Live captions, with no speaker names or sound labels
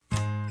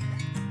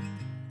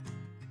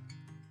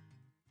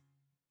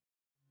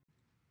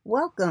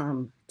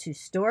Welcome to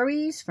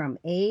Stories from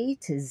A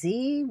to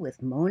Z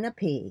with Mona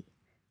P.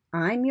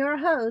 I'm your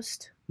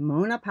host,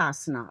 Mona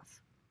Pasanoff.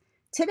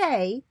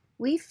 Today,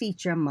 we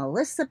feature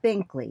Melissa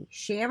Binkley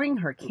sharing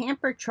her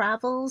camper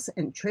travels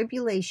and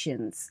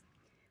tribulations.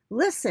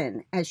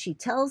 Listen as she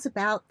tells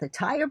about the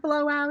tire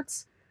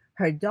blowouts,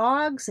 her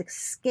dog's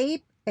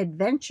escape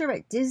adventure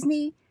at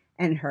Disney,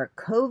 and her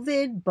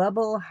COVID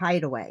bubble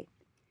hideaway.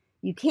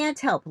 You can't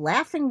help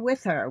laughing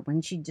with her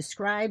when she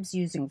describes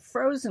using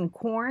frozen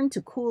corn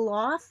to cool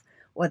off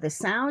or the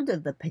sound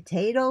of the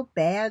potato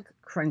bag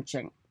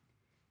crunching.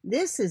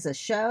 This is a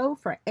show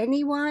for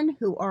anyone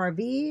who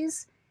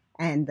RVs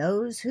and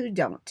those who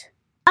don't.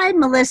 Hi,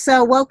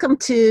 Melissa. Welcome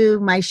to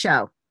my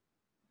show.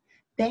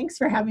 Thanks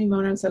for having me,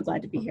 Mona. I'm so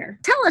glad to be here.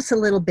 Tell us a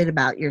little bit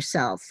about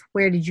yourself.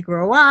 Where did you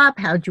grow up?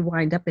 How did you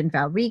wind up in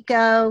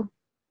Valrico?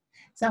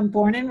 So I'm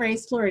born and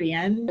raised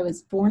Floridian. I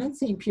was born in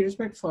St.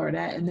 Petersburg, Florida.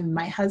 And then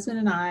my husband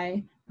and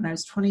I, when I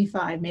was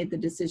 25, made the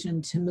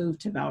decision to move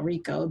to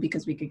Valrico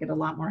because we could get a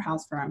lot more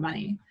house for our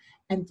money.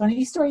 And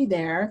funny story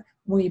there,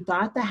 when we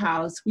bought the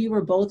house, we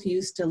were both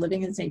used to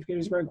living in St.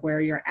 Petersburg where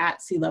you're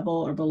at sea level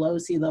or below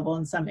sea level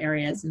in some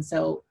areas. And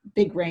so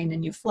big rain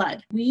and you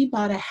flood. We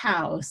bought a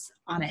house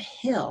on a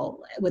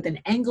hill with an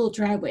angled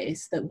driveway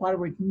so that water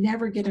would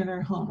never get in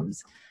our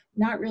homes,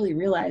 not really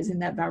realizing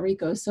that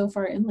Valrico is so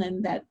far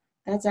inland that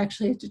that's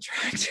actually a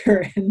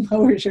detractor and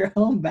lowers your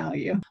home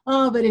value.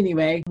 Oh, but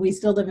anyway, we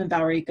still live in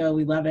Valrico.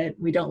 We love it.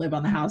 We don't live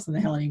on the house on the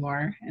hill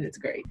anymore, and it's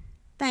great.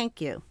 Thank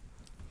you.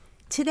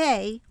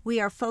 Today, we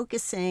are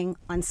focusing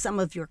on some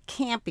of your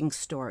camping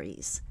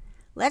stories.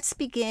 Let's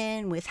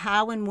begin with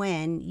how and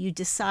when you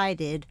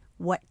decided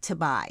what to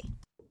buy.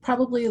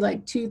 Probably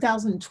like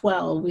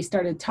 2012, we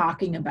started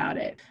talking about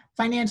it.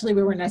 Financially,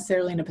 we weren't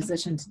necessarily in a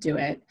position to do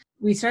it.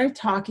 We started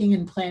talking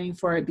and planning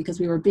for it because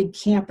we were big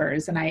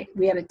campers and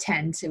we had a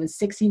tent. It was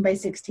 16 by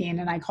 16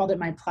 and I called it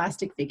my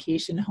plastic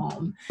vacation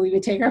home. We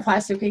would take our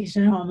plastic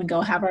vacation home and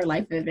go have our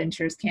life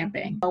adventures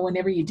camping.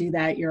 Whenever you do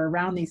that, you're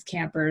around these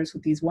campers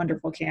with these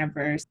wonderful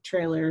campers,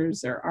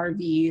 trailers or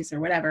RVs or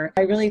whatever.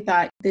 I really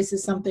thought this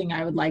is something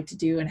I would like to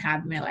do and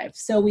have in my life.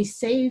 So we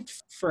saved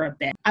for a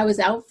bit. I was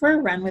out for a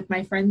run with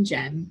my friend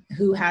Jen,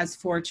 who has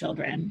 4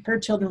 children. Her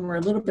children were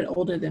a little bit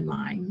older than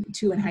mine,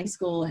 2 in high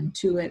school and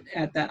 2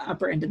 at the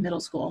upper end of middle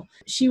school.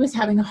 She was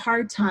having a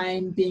hard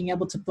time being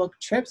able to book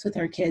trips with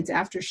her kids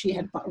after she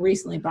had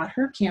recently bought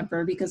her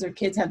camper because her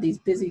kids have these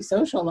busy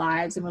social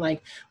lives and were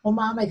like, well,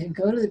 Mom, I could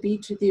go to the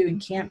beach with you and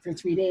camp for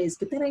 3 days,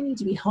 but then I need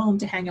to be home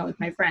to hang out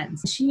with my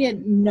friends. She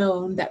had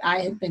known that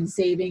I had been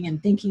saving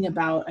and thinking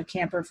about a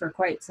camper for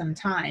quite some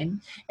time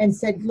and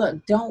said,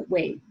 look, don't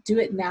wait. Do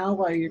it now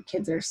while your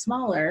kids are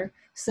smaller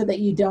so that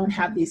you don't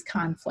have these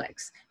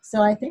conflicts.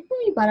 So I think when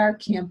we bought our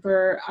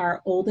camper,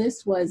 our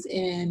oldest was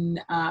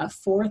in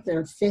 4th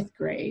or 5th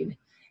grade,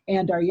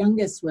 and our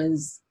youngest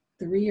was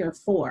 3 or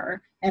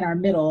 4, and our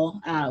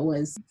middle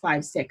was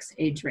 5, 6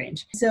 age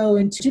range. So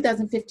in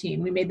 2015,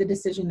 we made the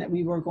decision that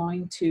we were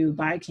going to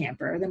buy a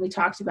camper. Then we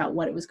talked about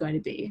what it was going to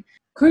be.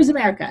 Cruise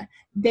America,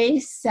 they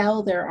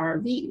sell their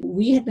RV.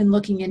 We had been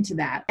looking into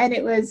that, and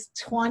it was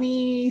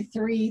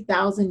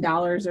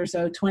 $23,000 or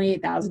so,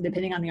 $28,000,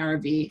 depending on the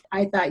RV.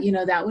 I thought,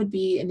 that would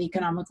be an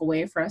economical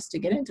way for us to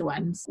get into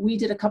one. We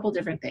did a couple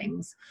different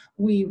things.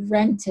 We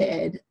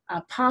rented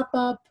a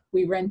pop-up.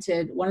 We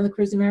rented one of the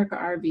Cruise America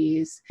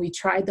RVs. We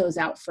tried those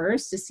out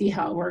first to see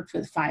how it worked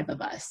with 5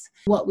 of us.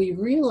 What we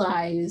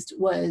realized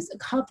was a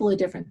couple of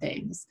different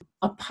things.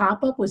 A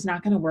pop-up was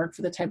not going to work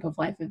for the type of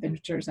life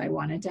adventures I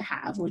wanted to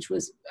have, which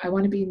was I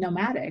want to be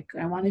nomadic.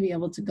 I want to be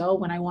able to go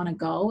when I want to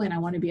go, and I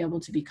want to be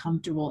able to be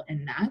comfortable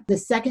in that. The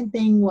second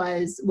thing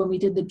was when we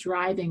did the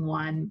driving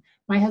one,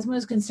 my husband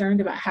was concerned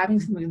about having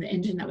something in the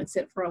engine that would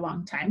sit for a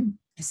long time.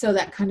 So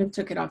that kind of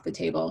took it off the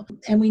table.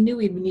 And we knew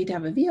we would need to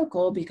have a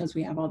vehicle because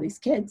we have all these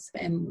kids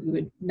and we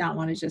would not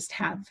want to just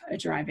have a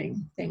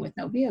driving thing with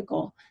no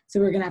vehicle. So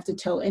we're going to have to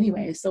tow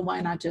anyway. So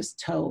why not just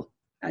tow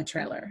a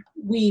trailer?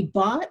 We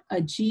bought a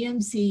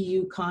GMC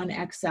Yukon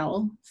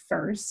XL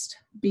first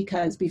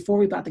because before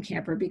we bought the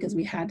camper, because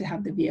we had to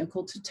have the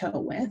vehicle to tow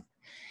with.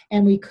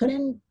 And we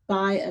couldn't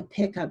buy a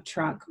pickup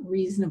truck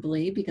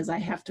reasonably because I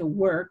have to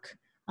work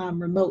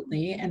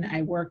remotely and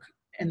I work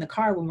in the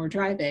car when we're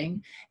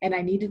driving, and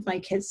I needed my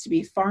kids to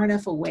be far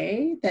enough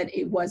away that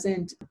it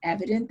wasn't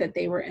evident that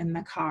they were in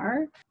the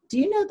car. Do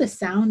you know the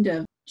sound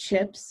of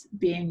chips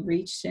being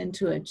reached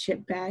into a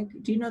chip bag?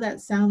 Do you know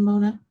that sound,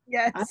 Mona?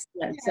 Yes. I love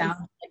that Yes.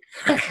 sound.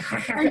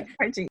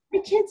 My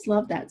kids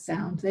love that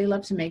sound. They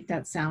love to make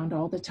that sound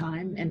all the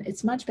time, and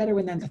it's much better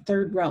when they're in the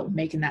third row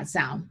making that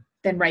sound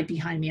than right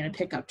behind me in a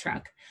pickup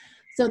truck.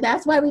 So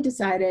that's why we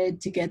decided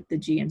to get the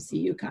GMC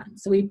Yukon.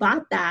 So we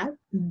bought that.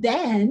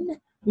 Then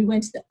we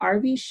went to the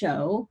RV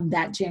show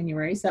that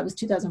January. So that was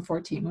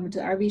 2014. We went to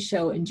the RV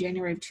show in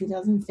January of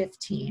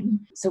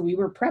 2015. So we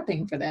were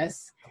prepping for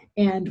this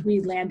and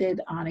we landed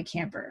on a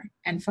camper.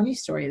 And funny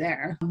story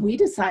there, we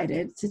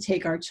decided to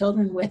take our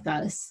children with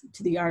us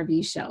to the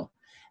RV show.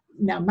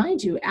 Now,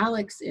 mind you,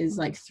 Alex is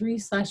like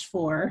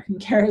 3/4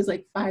 and Kara's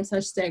like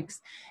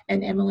 5/6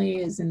 and Emily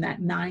is in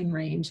that 9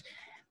 range.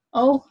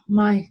 Oh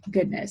my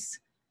goodness.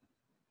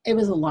 It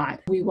was a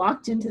lot. We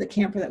walked into the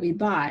camper that we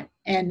bought,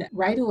 and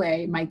right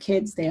away, my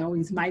kids, they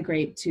always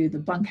migrate to the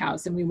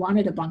bunkhouse, and we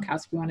wanted a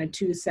bunkhouse. We wanted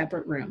 2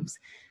 separate rooms.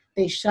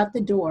 They shut the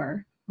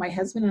door. My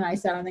husband and I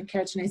sat on the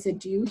couch, and I said,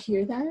 "Do you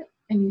hear that?"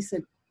 And he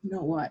said,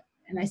 "No, what?"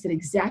 And I said,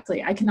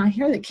 "Exactly. I cannot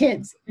hear the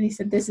kids." And he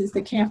said, "This is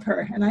the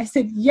camper." And I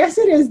said, "Yes,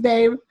 it is,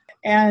 babe."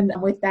 And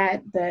with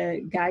that,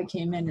 the guy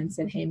came in and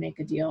said, "Hey, make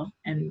a deal."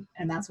 And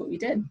that's what we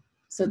did.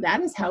 So that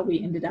is how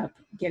we ended up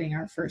getting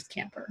our first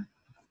camper.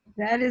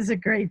 That is a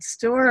great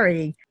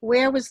story.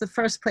 Where was the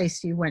first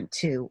place you went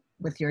to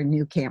with your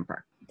new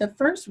camper? The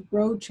first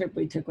road trip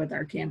we took with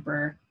our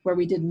camper, where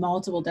we did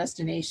multiple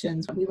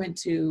destinations, we went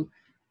to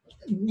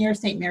near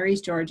St. Mary's,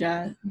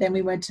 Georgia. Then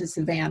we went to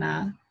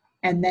Savannah,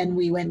 and then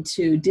we went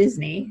to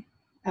Disney,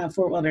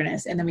 Fort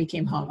Wilderness, and then we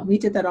came home. And we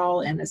did that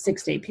all in a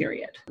 6-day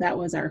period. That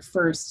was our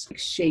first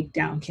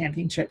shakedown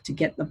camping trip to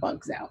get the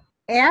bugs out.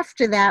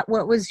 After that,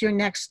 what was your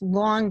next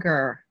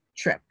longer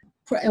trip?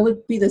 It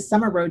would be the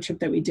summer road trip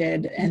that we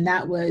did, and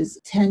that was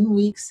 10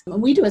 weeks.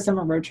 We do a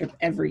summer road trip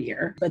every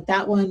year, but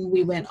that one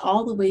we went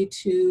all the way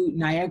to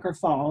Niagara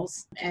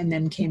Falls and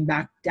then came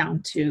back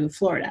down to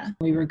Florida.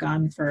 We were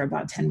gone for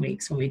about 10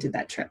 weeks when we did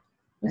that trip.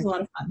 It was a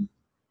lot of fun.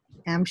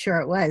 I'm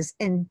sure it was.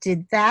 And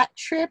did that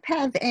trip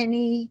have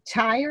any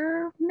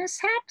tire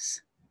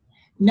mishaps?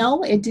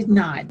 No, it did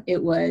not.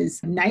 It was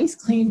a nice,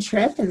 clean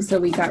trip. And so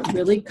we got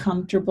really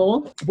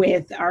comfortable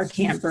with our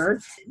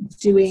camper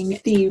doing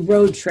the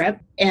road trip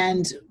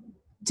and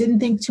didn't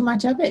think too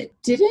much of it.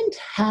 Didn't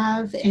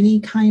have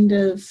any kind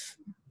of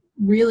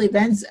real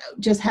events,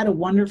 just had a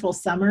wonderful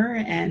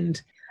summer.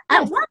 And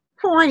at what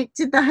point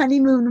did the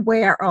honeymoon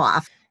wear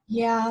off?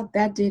 Yeah,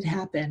 that did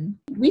happen.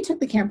 We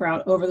took the camper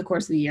out over the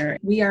course of the year.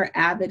 We are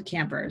avid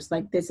campers.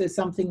 Like, this is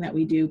something that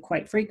we do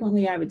quite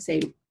frequently. I would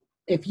say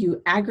if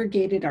you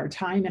aggregated our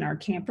time in our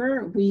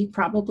camper, we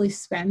probably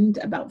spend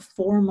about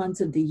 4 months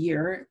of the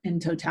year in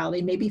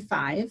totality, maybe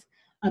 5,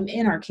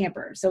 in our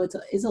camper. So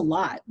it's a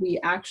lot. We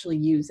actually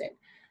use it.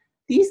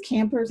 These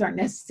campers aren't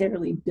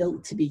necessarily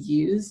built to be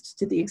used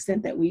to the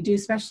extent that we do,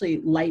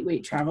 especially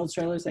lightweight travel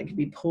trailers that can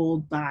be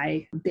pulled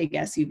by big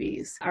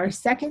SUVs. Our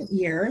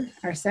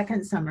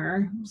second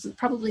summer, was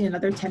probably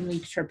another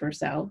 10-week trip or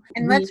so.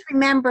 And let's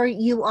remember,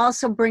 you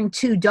also bring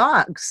 2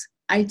 dogs.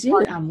 I do.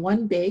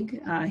 One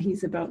big,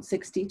 he's about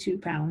 62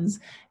 pounds,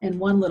 and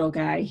one little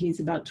guy, he's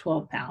about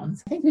 12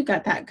 pounds. I think we've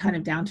got that kind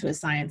of down to a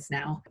science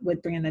now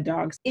with bringing the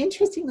dogs.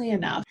 Interestingly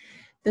enough,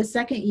 the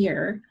second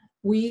year,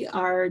 we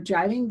are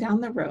driving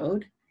down the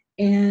road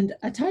and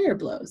a tire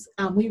blows.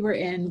 We were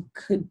in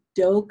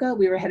Kadoka.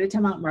 We were headed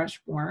to Mount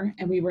Rushmore,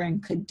 and we were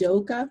in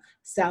Kadoka,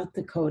 South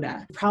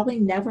Dakota. Probably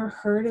never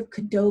heard of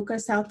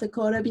Kadoka, South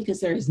Dakota, because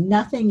there is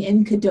nothing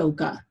in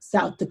Kadoka,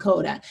 South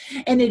Dakota.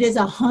 And it is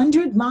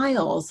 100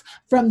 miles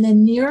from the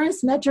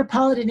nearest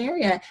metropolitan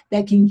area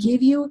that can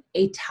give you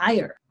a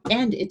tire.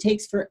 And it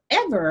takes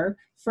forever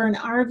for an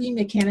RV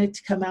mechanic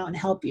to come out and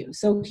help you.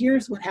 So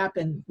here's what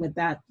happened with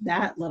that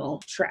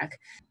little trek.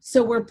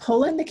 So we're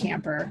pulling the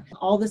camper.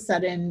 All of a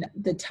sudden,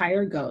 the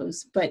tire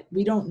goes, but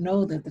we don't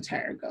know that the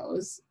tire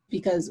goes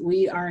because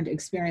we aren't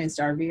experienced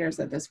RVers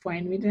at this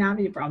point. We didn't have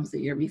any problems the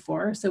year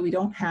before, so we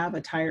don't have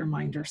a tire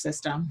minder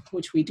system,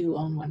 which we do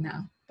own one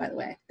now, by the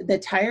way. The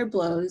tire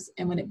blows,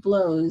 and when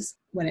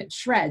it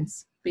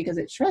shreds, because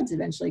it shreds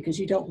eventually because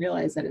you don't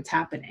realize that it's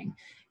happening,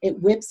 it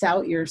whips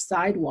out your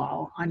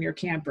sidewall on your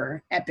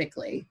camper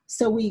epically.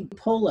 So we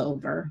pull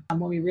over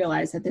when we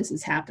realize that this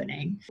is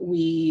happening.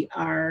 We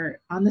are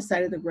on the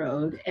side of the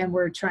road and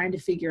we're trying to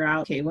figure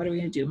out, okay, what are we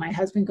going to do? My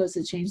husband goes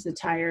to change the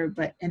tire,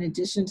 but in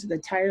addition to the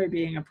tire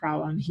being a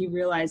problem, he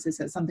realizes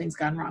that something's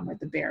gone wrong with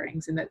the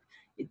bearings and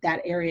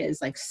that area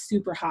is like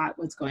super hot.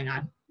 What's going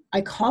on?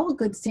 I call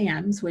Good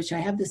Sam's, which I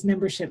have this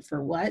membership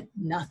for what?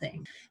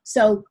 Nothing.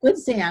 So Good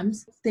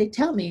Sam's, they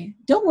tell me,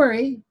 don't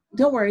worry.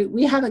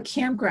 We have a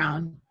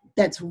campground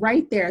that's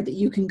right there that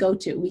you can go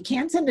to. We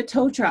can't send a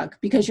tow truck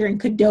because you're in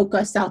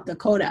Kadoka, South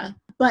Dakota,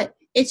 but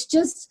it's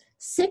just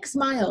 6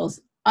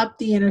 miles up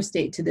the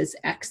interstate to this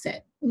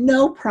exit.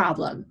 No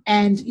problem.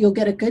 And you'll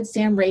get a Good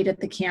Sam rate at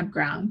the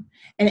campground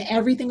and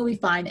everything will be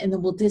fine. And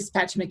then we'll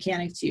dispatch a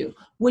mechanic to you,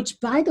 which,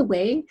 by the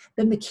way,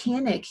 the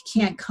mechanic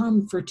can't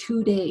come for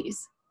 2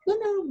 days.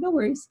 No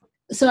worries.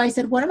 So I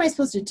said, what am I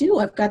supposed to do?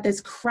 I've got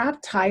this crap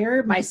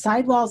tire. My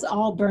sidewall's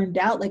all burned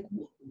out. Like,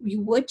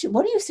 what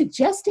are you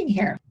suggesting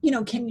here?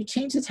 Can you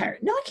change the tire?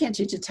 No, I can't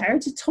change the tire. I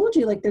just told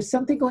you, like, there's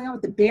something going on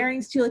with the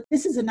bearings too. Like,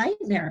 this is a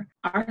nightmare.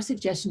 Our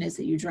suggestion is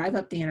that you drive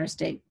up the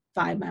interstate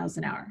 5 miles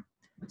an hour.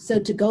 So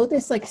to go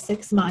this like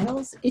 6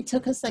 miles, it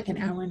took us like an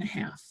hour and a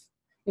half.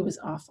 It was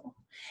awful.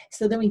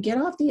 So then we get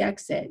off the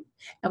exit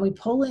and we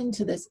pull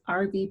into this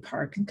RV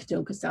park in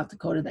Kadoka, South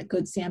Dakota that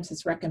Good Sam's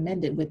has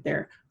recommended with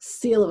their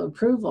seal of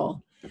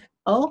approval.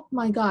 Oh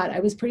my God, I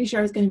was pretty sure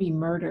I was going to be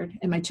murdered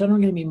and my children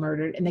were going to be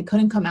murdered and they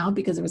couldn't come out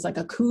because there was like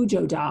a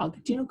Cujo dog.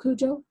 Do you know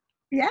Cujo?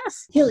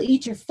 Yes. He'll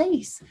eat your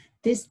face.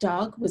 This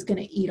dog was going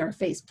to eat our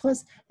face.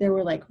 Plus there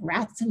were like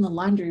rats in the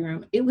laundry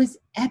room. It was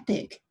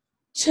epic.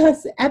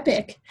 just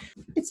epic.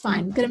 It's fine.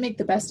 I'm going to make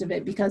the best of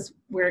it because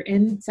we're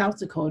in South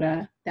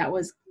Dakota. That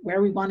was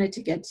where we wanted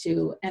to get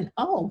to. And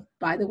oh,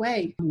 by the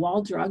way,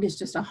 Wall Drug is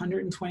just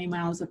 120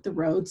 miles up the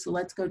road. So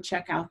let's go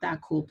check out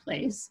that cool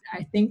place.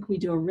 I think we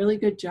do a really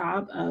good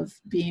job of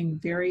being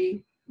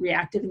very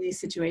reactive in these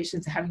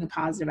situations, having a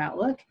positive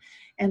outlook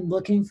and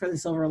looking for the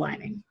silver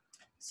lining.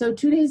 So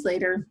 2 days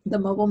later, the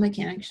mobile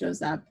mechanic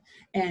shows up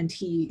and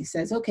he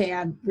says, okay,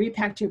 I've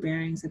repacked your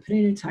bearings, I put a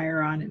new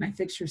tire on, and I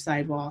fixed your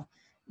sidewall.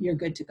 You're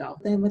good to go.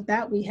 Then with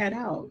that, we head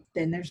out.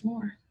 Then there's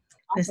more.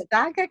 The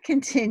saga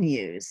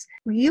continues.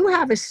 You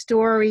have a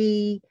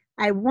story,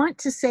 I want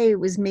to say it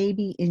was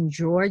maybe in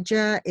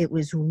Georgia. It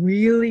was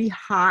really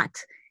hot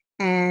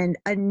and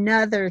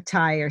another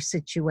tire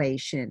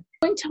situation.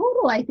 In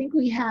total, I think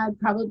we had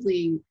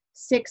probably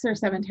 6 or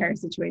 7 tire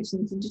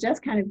situations, and to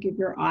just kind of give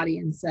your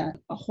audience a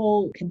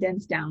whole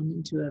condensed down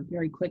into a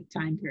very quick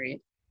time period.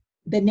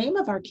 The name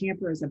of our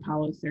camper is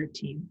Apollo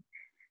 13.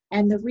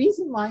 And the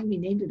reason why we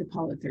named it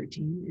Apollo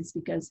 13 is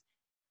because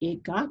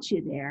it got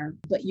you there,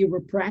 but you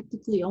were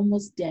practically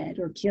almost dead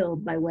or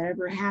killed by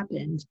whatever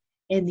happened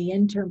in the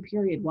interim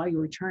period while you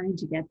were trying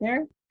to get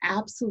there.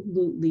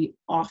 Absolutely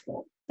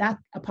awful.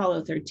 That's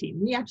Apollo 13.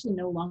 We actually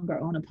no longer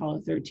own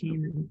Apollo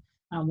 13,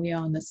 and we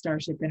own the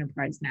Starship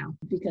Enterprise now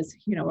because,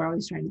 we're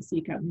always trying to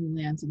seek out new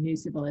lands and new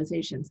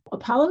civilizations.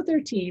 Apollo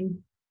 13,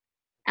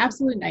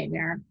 absolute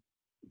nightmare.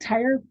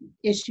 Tire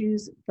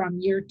issues from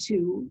year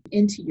 2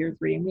 into year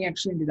 3, and we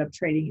actually ended up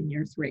trading in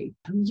year 3.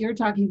 You're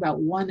talking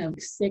about one of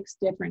 6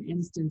 different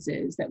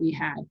instances that we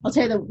had. I'll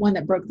tell you the one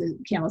that broke the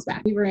camel's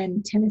back. We were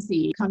in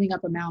Tennessee, coming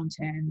up a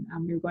mountain.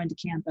 We were going to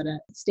camp at a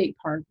state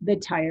park. The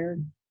tire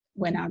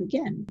went out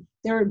again.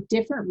 There are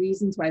different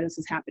reasons why this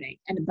is happening.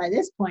 And by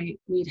this point,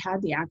 we'd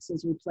had the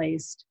axles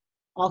replaced,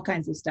 all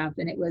kinds of stuff.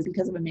 And it was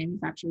because of a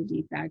manufacturer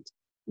defect.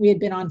 We had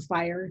been on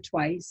fire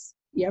twice.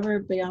 You ever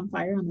be on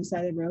fire on the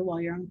side of the road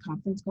while you're on a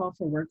conference call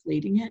for work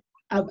leading it?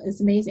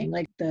 It's amazing.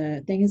 Like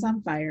the thing is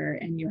on fire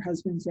and your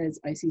husband says,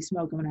 I see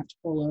smoke, I'm gonna have to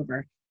pull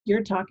over.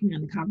 You're talking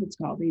on the conference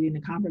call, leading the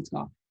conference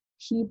call.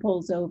 He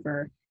pulls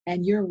over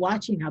and you're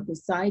watching out the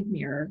side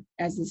mirror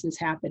as this is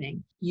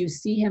happening. You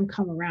see him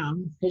come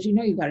around because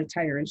you've got a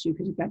tire issue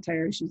because you've got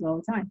tire issues all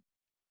the time.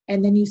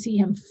 And then you see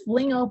him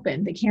fling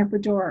open the camper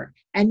door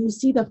and you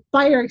see the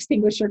fire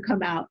extinguisher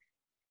come out.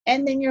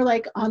 And then you're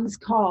like on this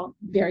call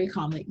very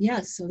calmly.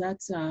 Yes, so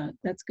that's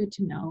good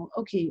to know.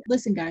 Okay,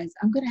 listen, guys,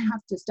 I'm going to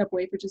have to step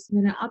away for just a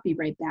minute. I'll be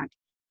right back.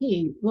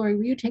 Hey, Lori,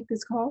 will you take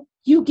this call?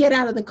 You get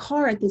out of the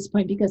car at this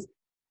point because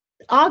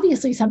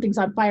obviously something's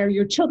on fire.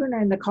 Your children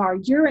are in the car.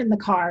 You're in the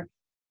car.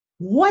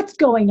 What's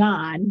going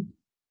on?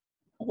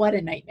 What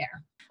a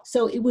nightmare.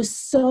 So it was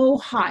so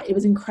hot. It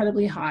was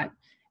incredibly hot.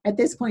 At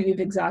this point,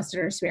 we've exhausted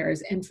our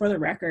spares. And for the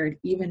record,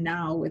 even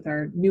now with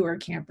our newer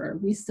camper,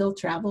 we still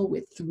travel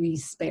with 3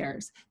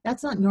 spares.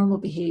 That's not normal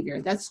behavior.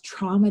 That's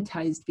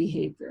traumatized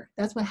behavior.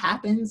 That's what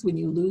happens when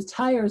you lose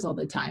tires all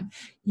the time.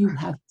 You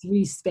have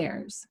 3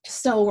 spares.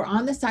 So we're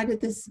on the side of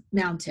this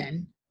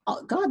mountain.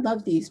 God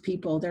love these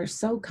people. They're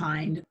so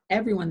kind.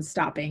 Everyone's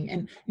stopping.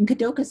 And in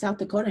Kadoka, South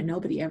Dakota,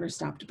 nobody ever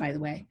stopped, by the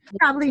way.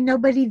 Probably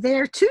nobody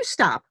there to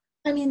stop.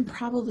 I mean,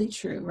 probably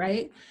true,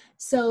 right?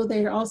 So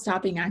they're all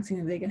stopping, asking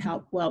if they can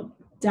help. Well,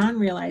 Don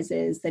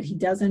realizes that he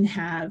doesn't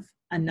have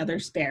another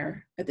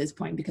spare at this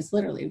point because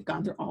literally we've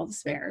gone through all the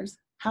spares.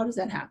 How does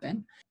that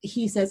happen?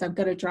 He says, I've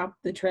got to drop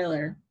the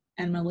trailer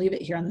and I'm going to leave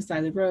it here on the side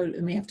of the road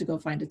and we have to go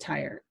find a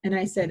tire. And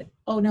I said,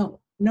 oh, no.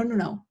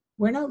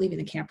 We're not leaving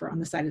the camper on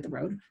the side of the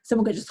road.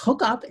 Someone could just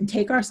hook up and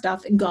take our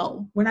stuff and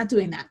go. We're not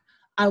doing that.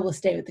 I will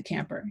stay with the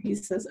camper. He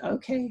says,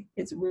 okay,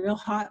 it's real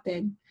hot,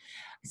 babe.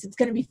 I said, it's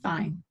going to be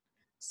fine.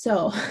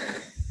 So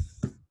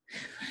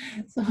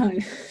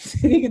I'm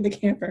sitting in the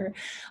camper.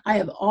 I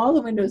have all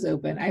the windows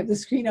open. I have the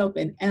screen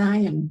open and I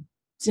am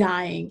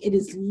dying. It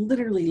is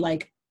literally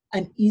like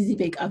an easy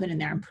bake oven in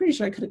there. I'm pretty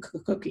sure I could have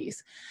cooked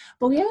cookies,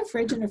 but we have a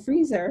fridge and a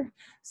freezer.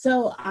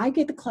 So I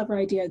get the clever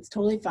idea. It's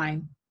totally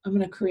fine. I'm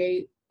going to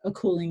create a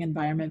cooling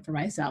environment for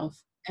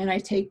myself. And I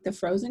take the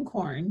frozen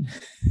corn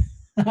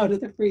out of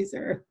the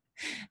freezer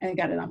and I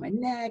got it on my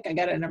neck. I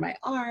got it under my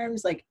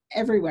arms, like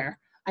everywhere.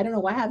 I don't know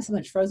why I have so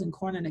much frozen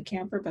corn in a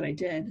camper, but I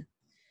did.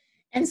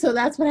 And so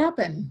that's what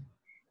happened.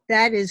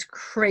 That is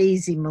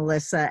crazy,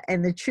 Melissa.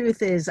 And the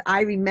truth is,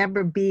 I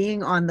remember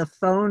being on the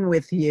phone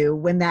with you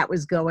when that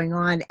was going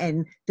on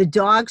and the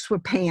dogs were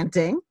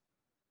panting.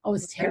 Oh,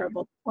 it's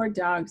terrible. Poor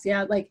dogs.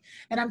 Yeah.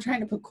 And I'm trying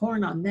to put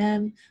corn on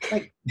them.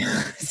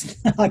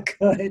 It's not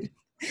good.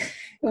 It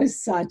was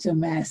such a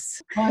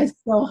mess. Oh, it's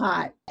so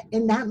hot.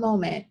 In that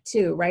moment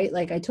too, right?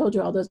 Like I told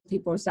you, all those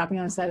people were stopping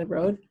on the side of the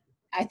road.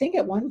 I think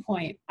at one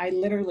point I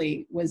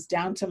literally was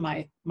down to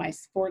my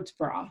sports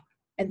bra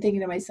and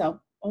thinking to myself,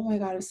 oh my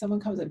God, if someone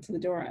comes up to the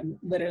door, I'm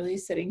literally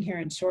sitting here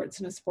in shorts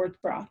and a sports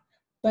bra.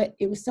 But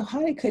it was so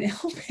hot I couldn't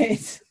help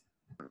it.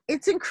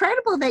 It's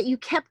incredible that you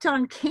kept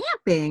on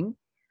camping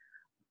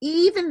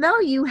even though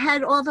you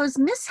had all those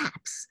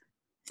mishaps.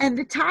 And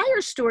the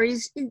tire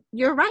stories,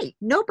 you're right.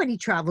 Nobody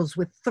travels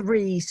with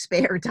 3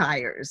 spare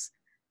tires.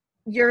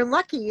 you're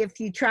lucky if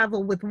you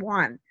travel with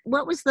one.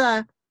 What was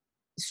the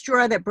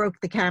straw that broke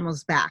the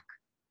camel's back?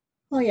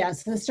 Oh yeah,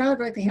 so the straw that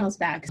broke the camel's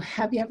back.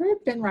 Have you ever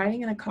been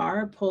riding in a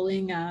car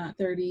pulling a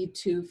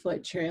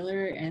 32-foot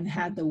trailer and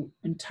had the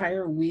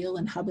entire wheel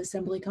and hub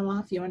assembly come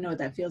off? You want to know what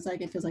that feels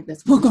like? It feels like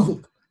this.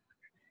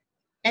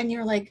 And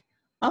you're like,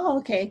 oh,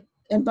 okay.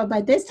 But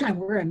by this time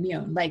we're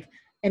immune. Like,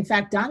 in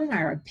fact, Don and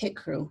I are a pit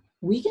crew.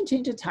 We can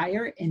change a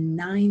tire in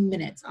 9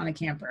 minutes on a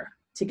camper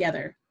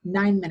together.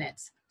 9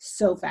 minutes,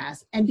 so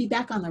fast, and be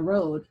back on the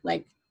road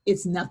like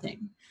it's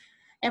nothing.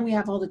 And we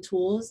have all the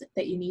tools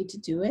that you need to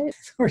do it.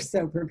 We're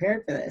so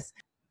prepared for this.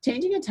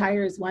 Changing a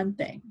tire is one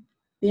thing.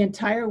 The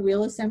entire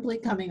wheel assembly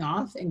coming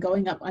off and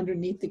going up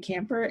underneath the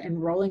camper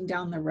and rolling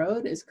down the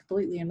road is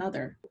completely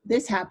another.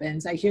 This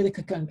happens. I hear the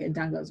kunk and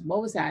Don goes,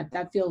 what was that?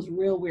 That feels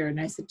real weird.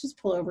 And I said, just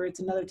pull over. It's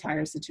another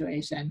tire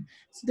situation.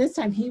 So this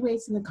time he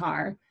waits in the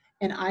car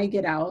and I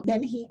get out.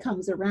 Then he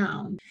comes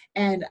around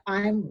and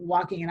I'm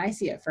walking and I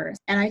see it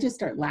first. And I just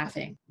start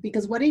laughing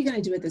because what are you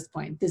going to do at this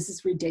point? This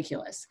is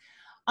ridiculous.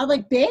 I'm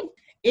like, babe,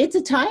 it's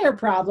a tire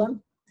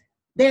problem.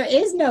 There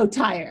is no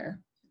tire.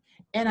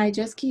 And I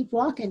just keep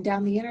walking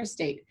down the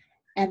interstate,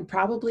 and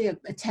probably a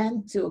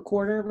 10 to a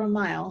quarter of a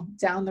mile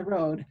down the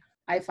road,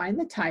 I find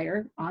the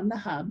tire on the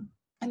hub.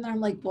 And then I'm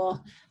like,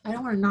 well, I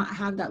don't want to not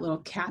have that little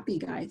cappy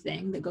guy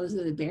thing that goes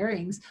to the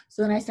bearings.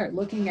 So then I start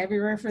looking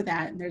everywhere for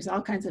that. And there's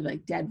all kinds of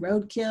like dead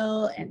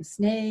roadkill and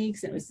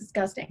snakes. And it was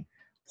disgusting.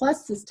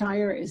 Plus this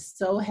tire is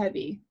so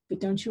heavy, but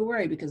don't you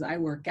worry because I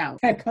work out.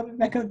 I'm coming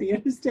back up the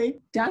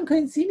interstate. Don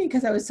couldn't see me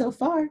because I was so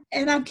far.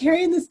 And I'm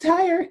carrying this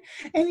tire.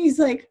 And he's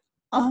like,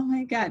 oh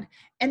my God.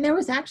 And there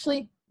was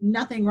actually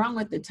nothing wrong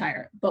with the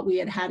tire, but we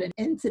had had an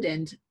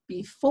incident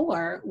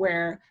before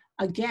where,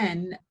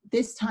 again,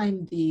 this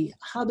time the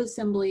hub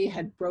assembly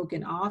had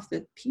broken off,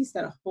 the piece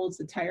that holds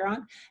the tire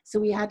on. So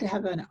we had to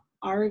have an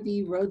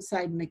RV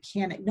roadside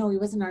mechanic. No, he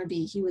wasn't an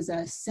RV. He was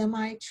a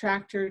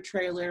semi-tractor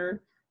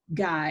trailer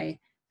guy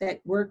that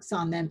works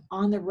on them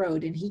on the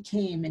road. And he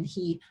came and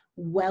he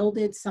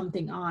welded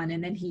something on,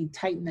 and then he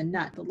tightened the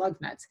nut, the lug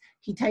nuts.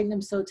 He tightened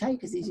them so tight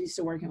because he's used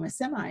to working with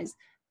semis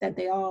that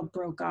they all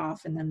broke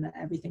off, and then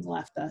everything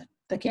left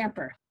the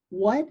camper.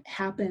 What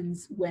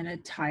happens when a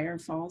tire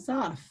falls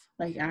off,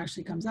 like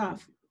actually comes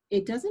off?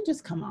 It doesn't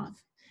just come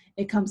off.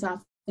 It comes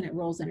off and it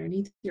rolls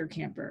underneath your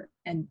camper.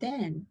 And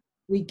then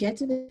we get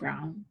to the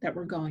ground that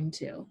we're going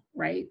to,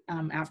 right?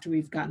 After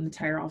we've gotten the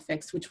tire all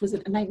fixed, which was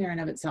a nightmare in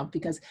of itself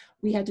because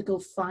we had to go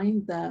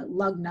find the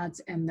lug nuts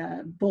and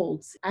the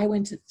bolts. I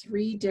went to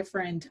 3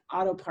 different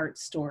auto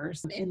parts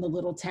stores in the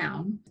little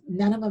town.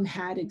 None of them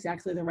had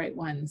exactly the right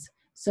ones.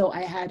 So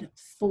I had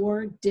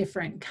 4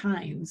 different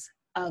kinds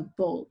of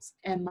bolts,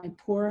 and my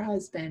poor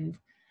husband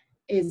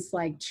is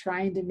like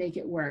trying to make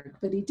it work,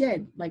 but he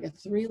did. Like a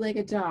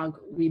 3-legged dog,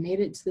 we made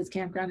it to this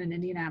campground in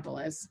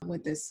Indianapolis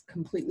with this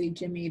completely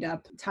jimmied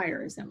up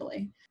tire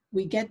assembly.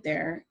 We get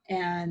there,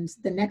 and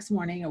the next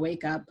morning I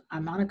wake up,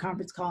 I'm on a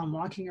conference call, I'm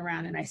walking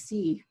around, and I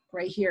see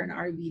right here an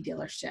RV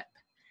dealership.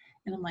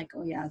 And I'm like,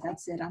 oh yeah,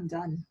 that's it, I'm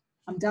done.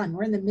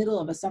 We're in the middle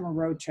of a summer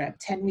road trip,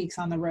 10 weeks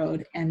on the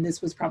road, and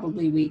this was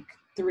probably week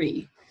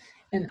 3.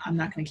 And I'm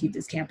not going to keep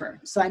this camper.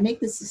 So I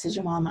make this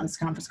decision while I'm on this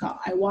conference call.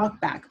 I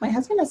walk back. My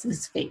husband has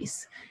this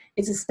face.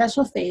 It's a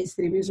special face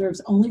that he reserves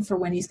only for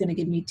when he's going to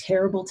give me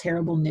terrible,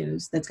 terrible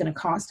news that's going to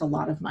cost a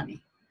lot of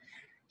money.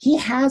 He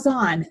has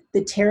on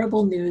the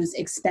terrible news,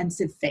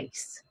 expensive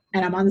face.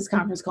 And I'm on this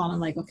conference call and I'm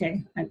like,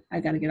 okay,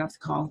 I got to get off the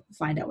call,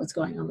 find out what's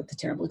going on with the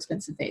terrible,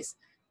 expensive face.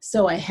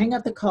 So I hang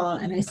up the call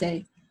and I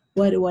say,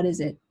 what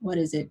is it? What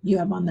is it? You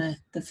have on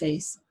the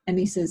face. And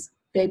he says,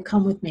 babe,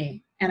 come with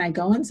me. And I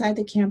go inside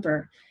the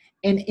camper.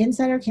 And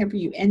inside our camper,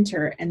 you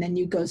enter and then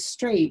you go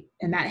straight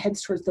and that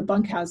heads towards the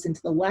bunkhouse, and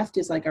to the left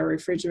is like our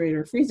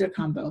refrigerator freezer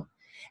combo.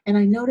 And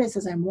I notice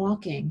as I'm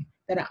walking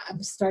that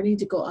I'm starting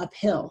to go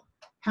uphill.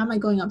 How am I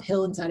going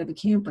uphill inside of a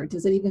camper?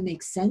 Does it even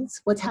make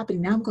sense? What's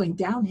happening now? I'm going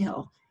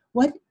downhill.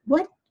 What?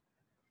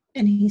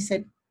 And he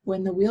said,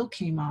 when the wheel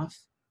came off,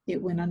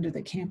 it went under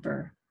the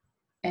camper.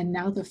 And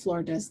now the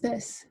floor does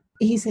this.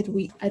 He said,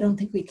 I don't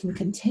think we can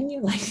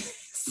continue like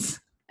this.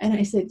 And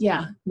I said,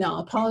 yeah, no,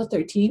 Apollo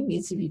 13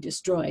 needs to be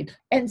destroyed.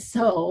 And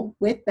so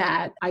with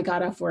that, I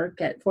got off work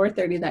at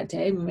 4:30 that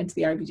day and we went to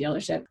the RV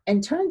dealership.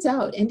 And turns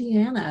out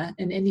Indiana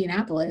and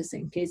Indianapolis,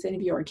 in case any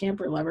of you are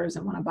camper lovers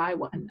and want to buy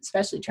one,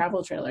 especially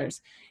travel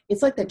trailers,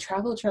 it's like the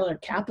travel trailer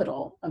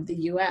capital of the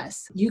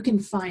US. You can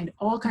find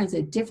all kinds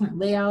of different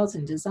layouts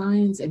and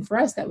designs. And for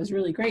us, that was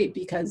really great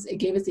because it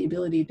gave us the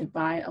ability to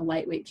buy a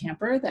lightweight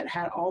camper that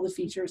had all the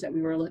features that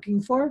we were looking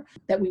for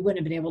that we wouldn't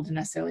have been able to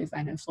necessarily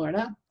find in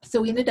Florida.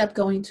 So we ended up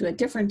going to a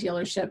different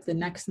dealership the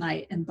next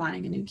night and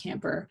buying a new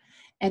camper.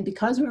 And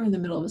because we were in the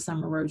middle of a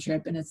summer road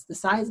trip and it's the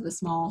size of a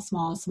small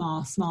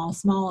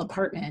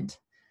apartment,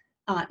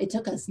 it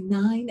took us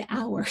 9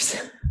 hours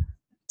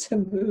to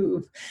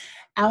move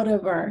out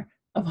of our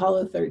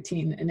Apollo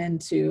 13 and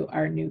into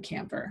our new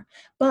camper.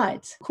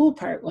 But cool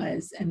part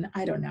was, and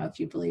I don't know if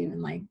you believe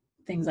in like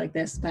things like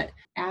this, but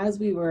as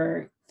we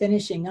were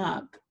finishing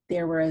up,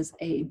 there was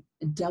a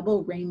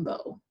double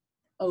rainbow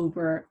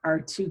over our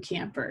two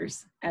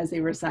campers as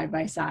they were side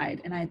by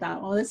side. And I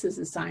thought, well, this is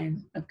a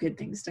sign of good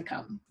things to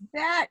come.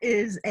 That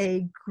is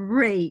a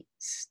great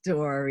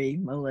story,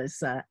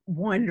 Melissa.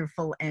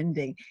 Wonderful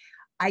ending.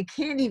 I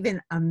can't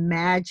even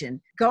imagine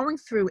going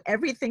through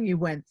everything you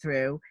went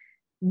through,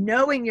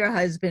 knowing your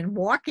husband,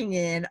 walking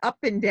in up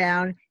and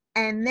down,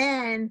 and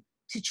then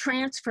to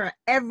transfer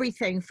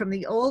everything from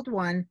the old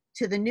one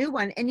to the new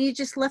one. And you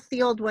just left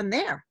the old one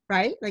there,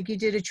 right? Like you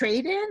did a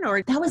trade-in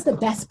or? That was the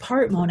best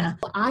part, Mona.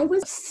 I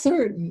was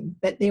certain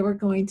that they were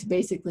going to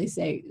basically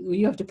say, well,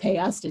 you have to pay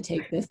us to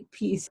take this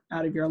piece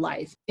out of your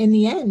life. In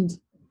the end,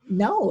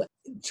 no.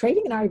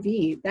 Trading an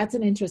RV, that's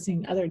an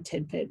interesting other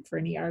tidbit for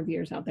any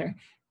RVers out there.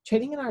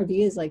 Trading an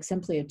RV is like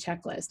simply a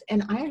checklist.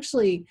 And I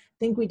actually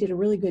think we did a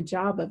really good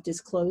job of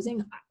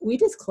disclosing. We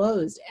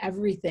disclosed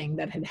everything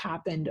that had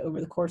happened over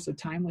the course of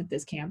time with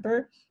this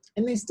camper.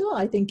 And they still,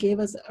 I think, gave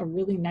us a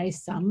really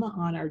nice sum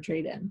on our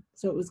trade-in.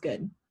 So it was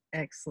good.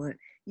 Excellent.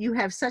 You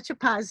have such a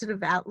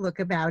positive outlook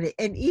about it.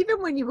 And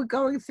even when you were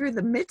going through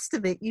the midst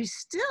of it, you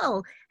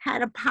still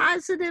had a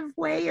positive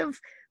way of,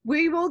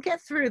 we will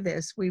get through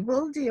this. We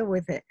will deal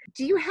with it.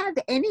 Do you have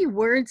any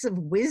words of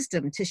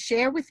wisdom to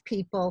share with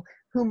people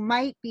who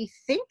might be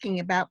thinking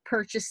about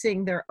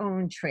purchasing their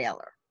own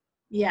trailer?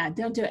 Yeah,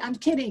 don't do it. I'm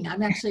kidding.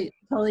 I'm actually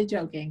totally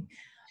joking.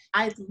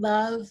 I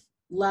love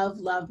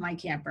my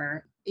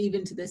camper,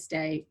 even to this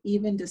day,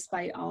 even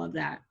despite all of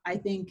that. I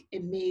think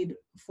it made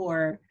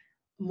for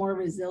more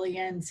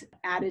resilient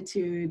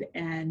attitude,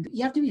 and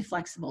you have to be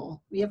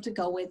flexible. You have to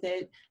go with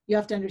it. You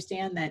have to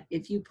understand that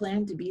if you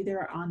plan to be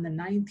there on the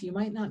 9th, you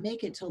might not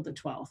make it till the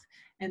 12th,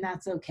 and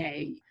that's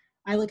okay.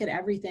 I look at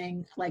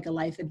everything like a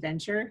life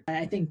adventure.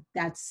 I think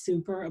that's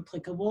super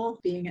applicable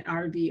being an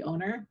RV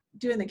owner.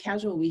 Doing the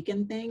casual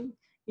weekend thing,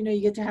 you know,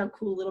 you get to have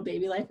cool little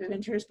baby life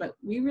adventures, but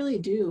we really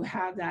do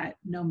have that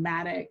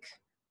nomadic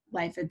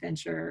life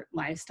adventure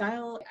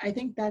lifestyle. I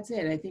think that's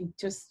it. I think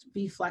just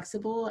be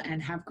flexible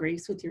and have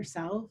grace with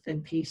yourself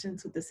and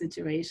patience with the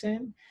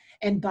situation,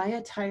 and buy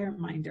a tire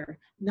minder.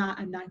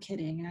 I'm not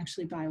kidding.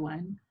 Actually buy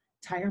one.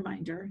 Tire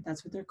minder,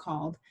 that's what they're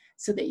called,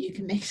 so that you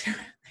can make sure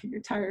that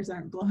your tires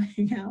aren't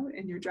blowing out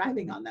and you're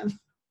driving on them.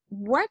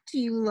 What do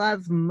you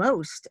love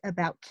most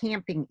about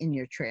camping in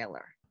your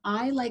trailer?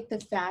 I like the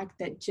fact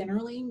that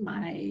generally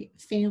my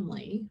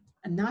family,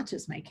 and not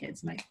just my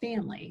kids, my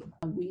family,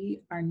 we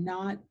are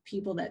not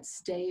people that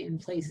stay in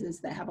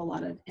places that have a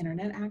lot of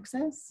internet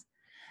access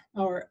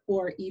or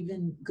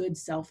even good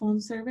cell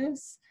phone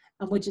service,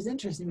 which is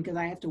interesting because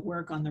I have to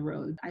work on the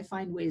road. I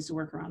find ways to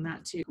work around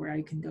that too, where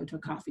I can go to a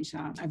coffee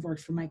shop. I've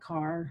worked from my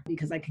car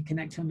because I can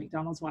connect to a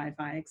McDonald's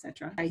Wi-Fi,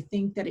 etc. I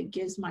think that it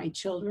gives my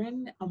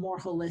children a more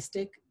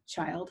holistic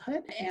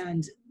childhood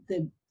and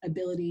the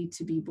ability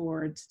to be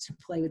bored, to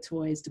play with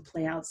toys, to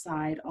play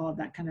outside, all of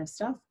that kind of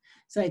stuff.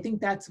 So I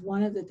think that's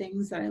one of the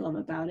things that I love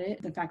about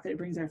it, the fact that it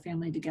brings our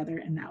family together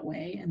in that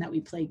way, and that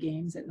we play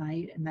games at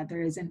night, and that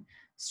there isn't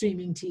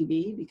streaming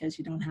TV because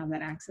you don't have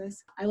that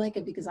access. I like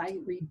it because I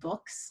read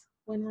books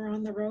when we're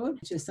on the road,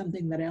 which is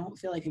something that I don't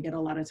feel like I get a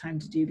lot of time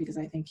to do because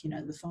I think, you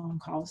know, the phone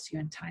calls to you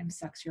and time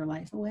sucks your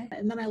life away.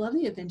 And then I love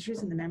the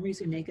adventures and the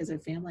memories we make as a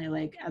family.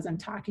 Like as I'm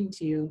talking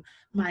to you,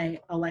 my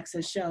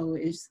Alexa show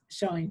is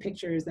showing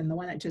pictures, and the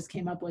one that just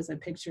came up was a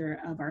picture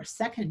of our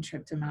second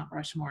trip to Mount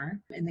Rushmore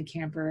in the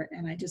camper.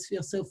 And I just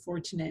feel so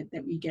fortunate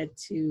that we get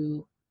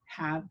to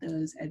have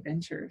those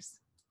adventures.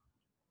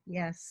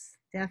 Yes,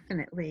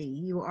 definitely.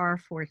 You are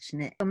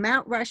fortunate. So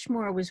Mount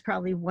Rushmore was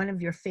probably one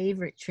of your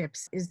favorite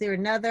trips. Is there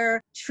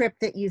another trip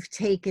that you've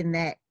taken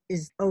that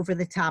is over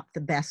the top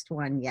the best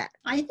one yet?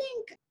 I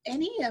think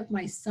any of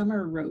my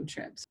summer road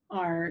trips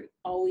are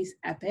always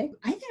epic.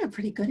 I think I'm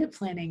pretty good at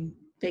planning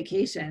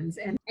vacations.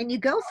 And you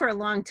go for a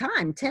long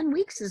time. 10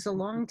 weeks is a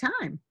long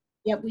time.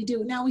 Yep, we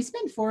do. Now we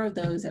spend 4 of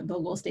those at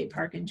Bogle State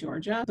Park in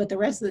Georgia, but the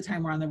rest of the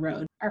time we're on the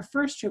road. Our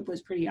first trip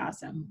was pretty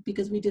awesome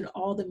because we did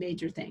all the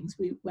major things.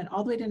 We went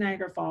all the way to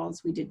Niagara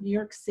Falls. We did New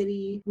York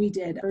City. We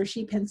did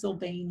Hershey,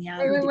 Pennsylvania.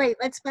 Wait.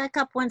 Let's back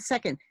up 1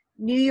 second.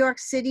 New York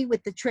City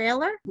with the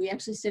trailer? We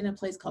actually stayed in a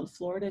place called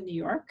Florida, New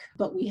York,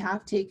 but we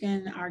have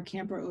taken our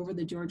camper over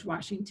the George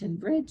Washington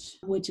Bridge,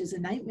 which is a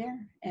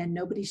nightmare and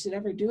nobody should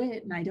ever do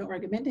it. And I don't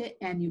recommend it.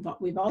 And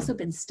we've also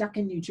been stuck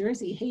in New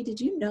Jersey. Hey,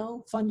 did you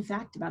know, fun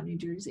fact about New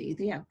Jersey,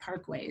 they have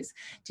parkways.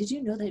 Did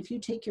you know that if you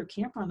take your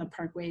camper on the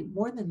parkway,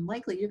 more than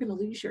likely you're going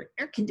to lose your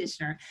air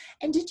conditioner?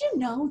 And did you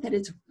know that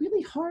it's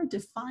really hard to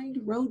find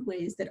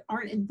roadways that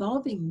aren't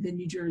involving the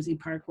New Jersey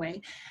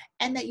Parkway,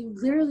 and that you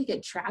literally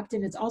get trapped?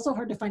 And it's also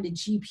hard to find a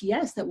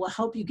GPS that will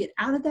help you get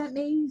out of that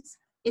maze.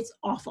 It's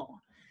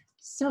awful.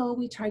 So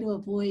we try to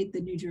avoid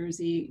the New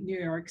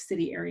York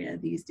City area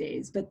these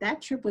days. But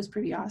that trip was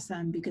pretty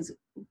awesome because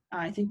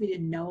I think we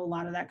didn't know a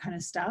lot of that kind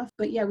of stuff.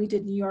 But yeah, we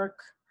did New York,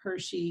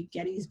 Hershey,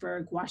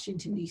 Gettysburg,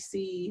 Washington,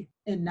 D.C.,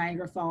 and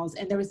Niagara Falls.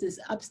 And there was this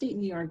upstate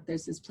New York,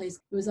 there's this place,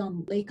 it was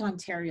on Lake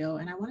Ontario.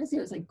 And I want to say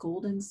it was like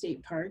Golden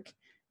State Park.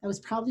 That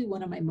was probably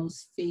one of my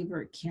most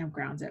favorite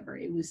campgrounds ever.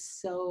 It was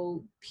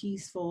so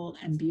peaceful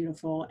and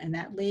beautiful. And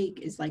that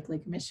lake is like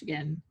Lake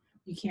Michigan.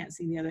 You can't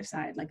see the other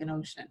side, like an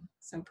ocean.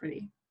 So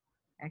pretty.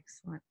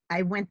 Excellent.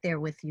 I went there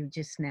with you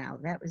just now.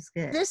 That was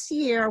good. This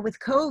year with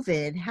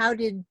COVID, how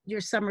did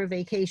your summer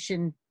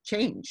vacation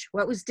change?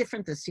 What was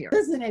different this year?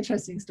 This is an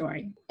interesting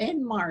story.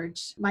 In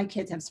March, my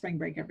kids have spring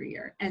break every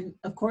year. And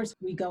of course,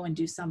 we go and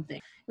do something.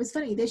 It was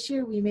funny. This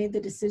year, we made the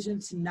decision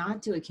to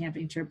not do a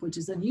camping trip, which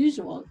is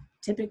unusual.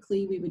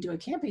 Typically, we would do a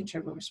camping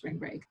trip over spring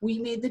break. We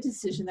made the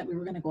decision that we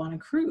were going to go on a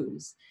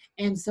cruise.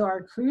 And so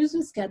our cruise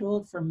was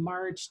scheduled for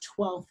March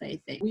 12th, I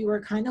think. We were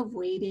kind of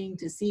waiting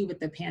to see with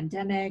the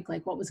pandemic,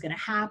 like what was going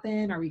to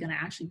happen. Are we going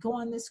to actually go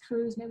on this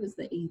cruise? Maybe it was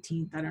the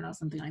 18th, I don't know,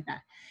 something like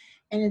that.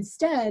 And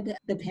instead,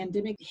 the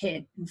pandemic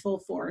hit in full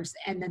force.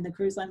 And then the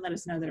cruise line let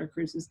us know that our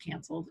cruise was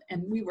canceled.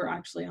 And we were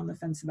actually on the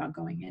fence about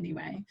going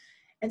anyway.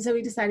 And so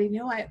we decided, you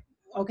know what?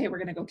 Okay, we're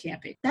going to go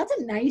camping. That's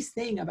a nice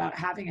thing about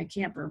having a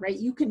camper, right?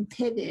 You can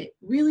pivot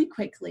really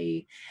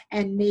quickly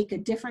and make a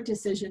different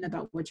decision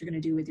about what you're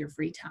going to do with your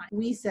free time.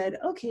 We said,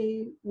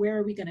 okay, where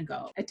are we going to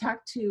go? I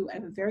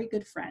have a very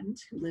good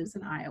friend who lives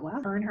in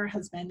Iowa, her and her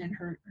husband and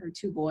her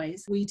two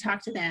boys. We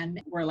talked to them.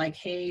 We're like,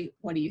 hey,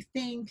 what do you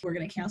think? We're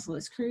going to cancel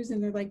this cruise.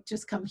 And they're like,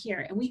 just come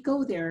here. And we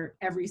go there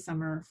every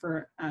summer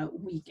for a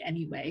week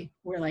anyway.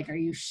 We're like, are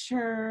you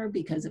sure?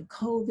 Because of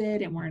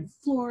COVID, and we're in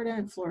Florida,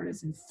 and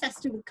Florida's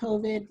infested with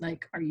COVID. Like,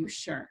 are you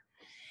sure?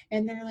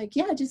 And they're like,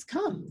 yeah, just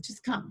come.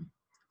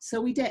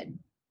 So we did.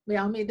 We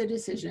all made the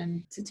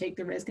decision to take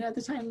the risk. And at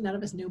the time, none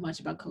of us knew much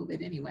about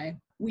COVID anyway.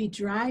 We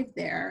drive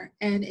there,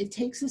 and it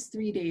takes us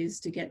 3 days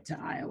to get to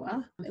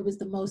Iowa. It was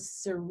the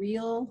most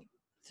surreal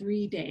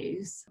 3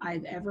 days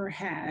I've ever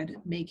had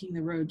making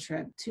the road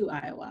trip to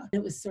Iowa.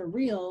 It was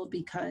surreal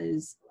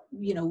because,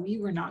 we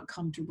were not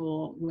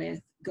comfortable with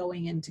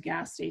going into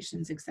gas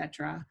stations,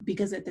 etc.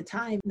 Because at the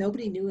time,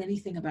 nobody knew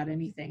anything about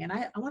anything. And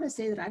I want to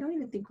say that I don't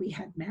even think we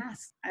had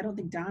masks. I don't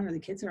think Don or the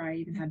kids or I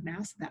even had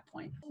masks at that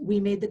point. We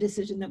made the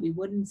decision that we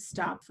wouldn't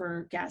stop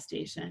for gas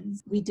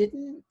stations. We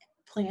didn't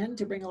plan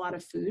to bring a lot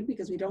of food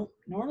because we don't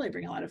normally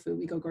bring a lot of food.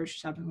 We go grocery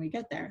shopping when we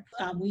get there.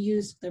 We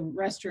used the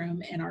restroom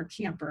in our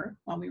camper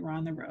while we were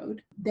on the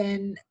road.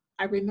 Then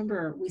I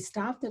remember we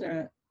stopped at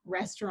a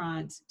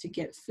restaurant to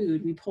get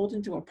food. We pulled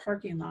into a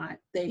parking lot.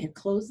 They had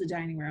closed the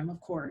dining room,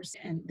 of course,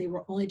 and they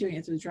were only doing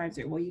it through the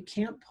drive-thru. Well, you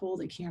can't pull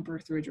the camper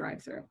through a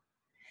drive-thru,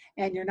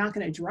 and you're not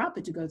going to drop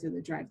it to go through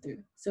the drive-thru.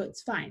 So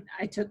it's fine.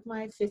 I took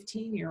my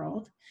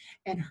 15-year-old,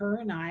 and her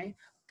and I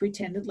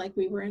pretended like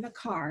we were in a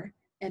car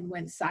and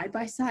went side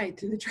by side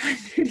through the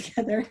drive-thru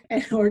together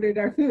and ordered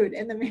our food.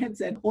 And the man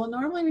said, well,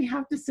 normally we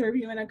have to serve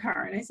you in a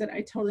car. And I said,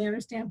 I totally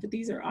understand, but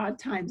these are odd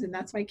times, and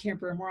that's my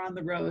camper, and we're on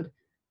the road,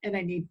 and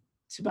I need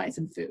to buy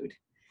some food.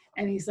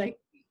 And he's like,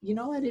 you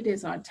know what? It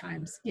is odd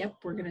times. Yep,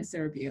 we're going to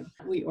serve you.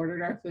 We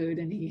ordered our food,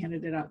 and he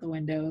handed it out the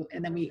window,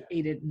 and then we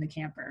ate it in the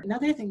camper.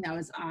 Another thing that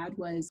was odd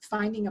was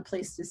finding a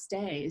place to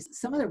stay.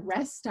 Some of the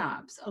rest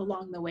stops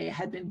along the way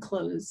had been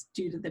closed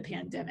due to the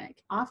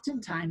pandemic.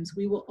 Oftentimes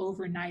we will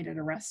overnight at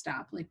a rest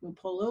stop. Like, we'll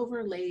pull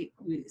over late,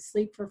 we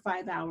sleep for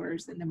 5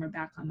 hours, and then we're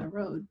back on the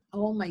road.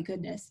 Oh my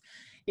goodness.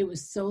 It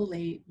was so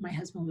late. My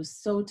husband was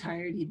so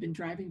tired. He'd been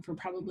driving for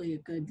probably a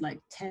good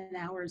 10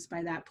 hours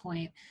by that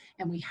point,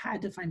 and we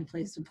had to find a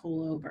place to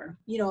pull over.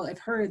 I've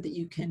heard that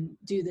you can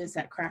do this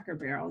at Cracker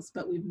Barrels,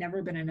 but we've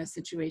never been in a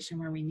situation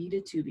where we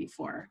needed to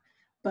before.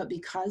 But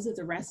because of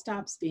the rest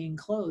stops being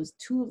closed,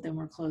 2 of them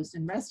were closed,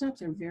 and rest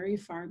stops are very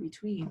far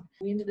between.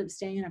 We ended up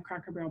staying in a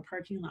Cracker Barrel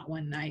parking lot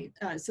one night.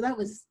 So that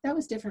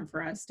was different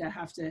for us to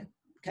have to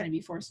kind of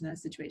be forced in that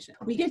situation.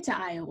 We get to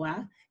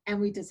Iowa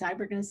and we decide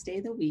we're going to stay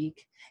the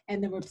week,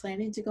 and then we're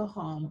planning to go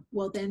home.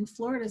 Well, then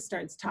Florida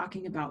starts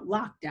talking about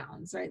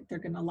lockdowns, right? They're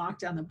going to lock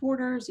down the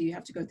borders, so you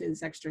have to go through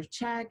this extra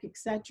check,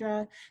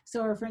 etc.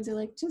 So our friends are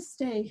like, just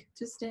stay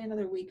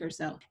another week or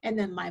so. And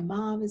then my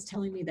mom is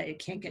telling me that you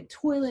can't get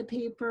toilet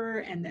paper,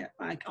 and they're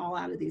all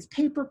out of these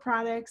paper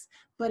products.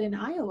 But in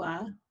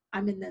Iowa,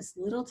 I'm in this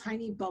little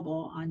tiny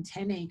bubble on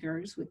 10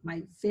 acres with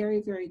my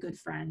very, very good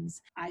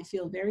friends. I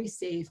feel very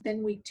safe.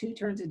 Then week 2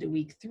 turns into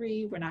week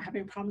 3. We're not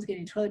having problems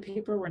getting toilet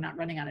paper. We're not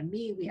running out of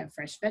meat. We have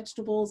fresh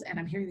vegetables. And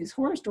I'm hearing these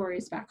horror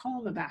stories back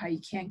home about how you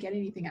can't get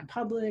anything at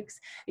Publix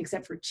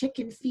except for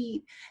chicken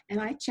feet.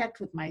 And I checked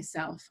with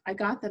myself. I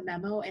got the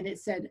memo, and it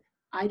said,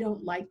 I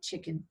don't like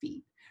chicken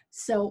feet.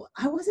 So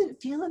I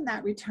wasn't feeling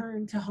that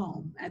return to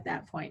home at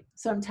that point.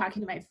 So I'm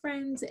talking to my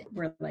friends.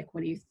 We're like,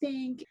 what do you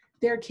think?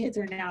 Their kids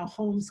are now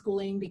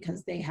homeschooling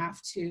because they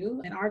have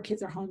to, and our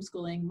kids are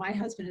homeschooling. My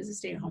husband is a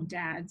stay-at-home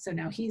dad, so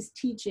now he's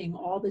teaching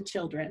all the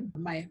children.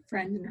 My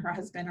friend and her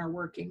husband are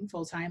working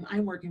full-time.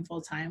 I'm working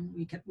full-time.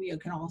 We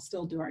can all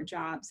still do our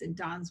jobs, and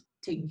Don's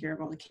taking care of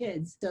all the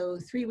kids. So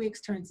 3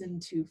 weeks turns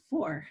into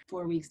 4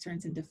 weeks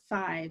turns into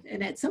 5.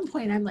 And at some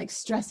point I'm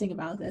stressing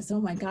about this. Oh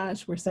my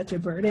gosh, we're such a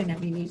burden and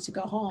we need to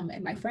go home.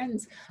 And my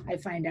friends, I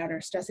find out,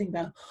 are stressing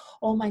about,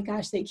 oh my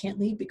gosh, they can't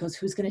leave because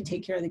who's going to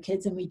take care of the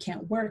kids, and we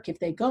can't work if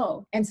they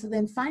go. And so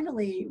then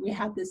finally we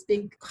have this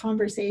big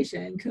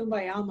conversation,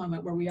 kumbaya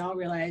moment, where we all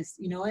realize,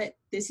 you know what,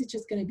 this is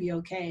just going to be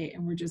okay,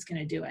 and we're just going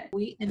to do it.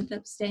 We ended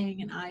up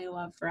staying in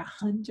Iowa for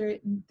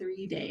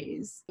 103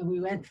 days. We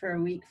went for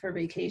a week for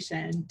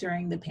vacation during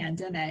during the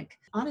pandemic,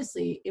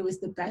 honestly, it was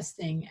the best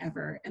thing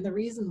ever. And the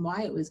reason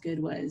why it was good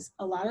was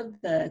a lot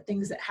of the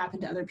things that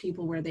happened to other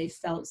people where they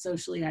felt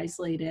socially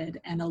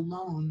isolated and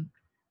alone,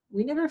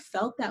 we never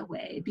felt that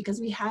way because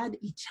we had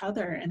each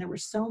other, and there were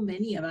so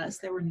many of us.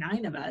 There were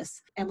 9 of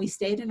us, and we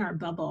stayed in our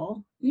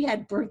bubble. We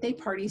had birthday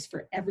parties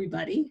for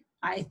everybody.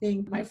 I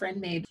think my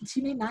friend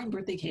she made 9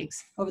 birthday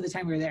cakes over the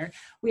time we were there.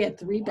 We had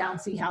 3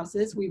 bouncy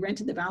houses. We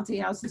rented the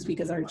bouncy houses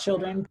because our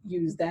children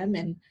used them,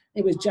 and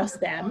it was just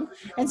them.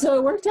 And so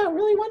it worked out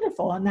really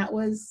wonderful. And that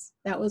was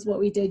what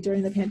we did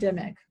during the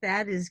pandemic.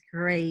 That is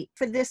great.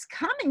 For this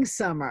coming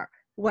summer,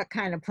 what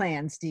kind of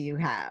plans do you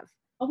have?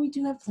 Oh, we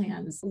do have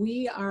plans.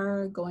 We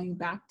are going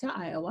back to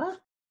Iowa.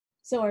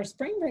 So our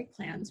spring break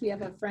plans, we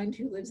have a friend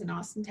who lives in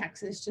Austin,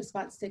 Texas, just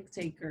bought 6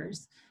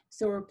 acres.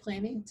 So we're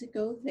planning to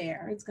go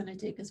there. It's going to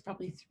take us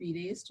probably 3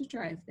 days to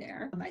drive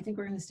there. I think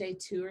we're going to stay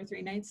 2 or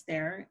 3 nights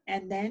there.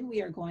 And then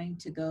we are going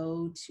to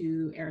go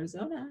to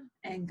Arizona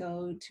and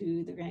go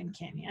to the Grand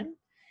Canyon.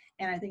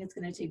 And I think it's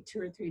going to take 2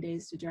 or 3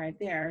 days to drive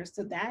there.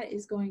 So that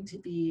is going to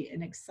be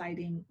an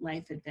exciting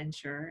life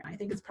adventure. I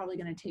think it's probably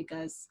going to take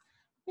us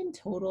in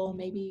total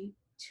maybe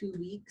 2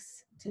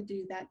 weeks to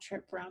do that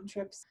trip, round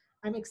trips.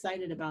 I'm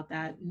excited about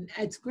that. And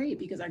it's great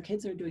because our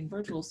kids are doing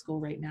virtual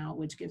school right now,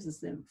 which gives us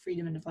the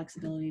freedom and the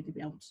flexibility to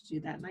be able to do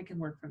that. And I can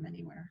work from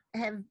anywhere.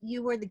 Have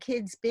you or the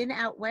kids been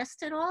out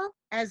west at all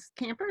as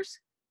campers?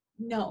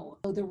 No.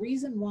 So the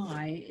reason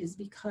why is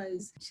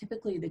because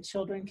typically the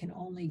children can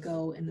only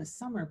go in the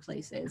summer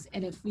places.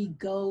 And if we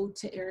go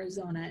to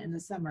Arizona in the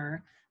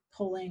summer,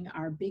 pulling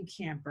our big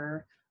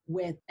camper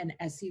with an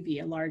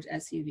SUV, a large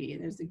SUV,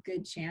 there's a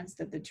good chance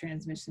that the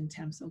transmission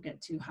temps will get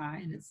too high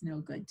and it's no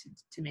good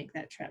to make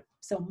that trip.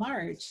 So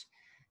March,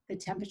 the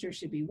temperature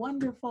should be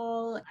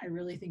wonderful. I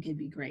really think it'd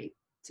be great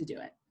to do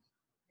it.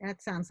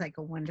 That sounds like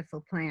a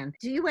wonderful plan.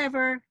 Do you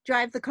ever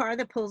drive the car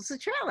that pulls the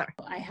trailer?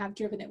 I have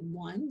driven it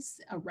once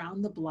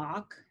around the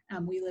block.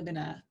 We live in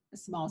a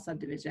small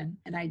subdivision,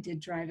 and I did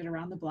drive it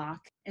around the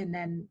block. And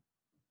then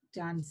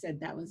John said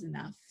that was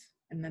enough.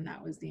 And then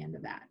that was the end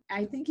of that.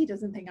 I think he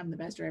doesn't think I'm the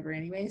best driver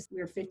anyways. We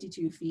were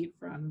 52 feet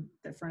from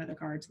the front of the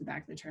car to the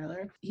back of the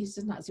trailer. He's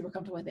just not super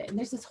comfortable with it. And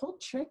there's this whole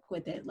trick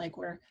with it, like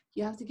where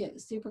you have to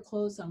get super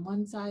close on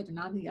one side and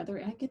on the other.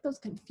 And I get those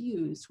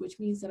confused,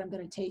 which means that I'm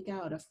going to take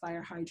out a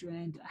fire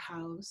hydrant, a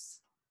house,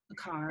 a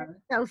car.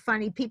 That's so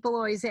funny. People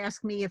always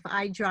ask me if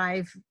I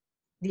drive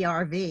the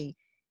RV.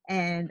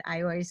 And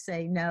I always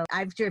say, no,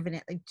 I've driven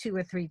it like 2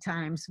 or 3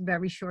 times,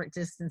 very short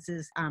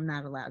distances. I'm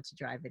not allowed to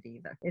drive it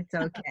either. It's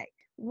okay.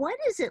 What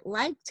is it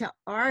like to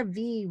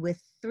RV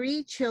with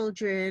 3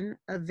 children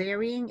of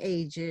varying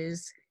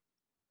ages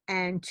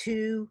and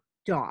 2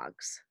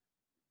 dogs?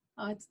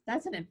 Oh,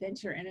 that's an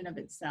adventure in and of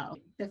itself.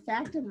 The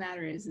fact of the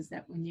matter is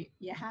that when you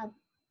have,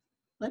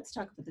 let's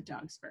talk about the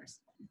dogs first.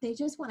 They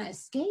just want to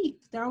escape.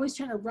 They're always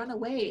trying to run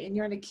away, and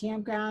you're in a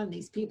campground and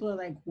these people are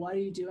like, what are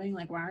you doing?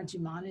 Like, why aren't you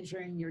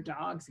monitoring your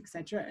dogs,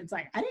 etc. It's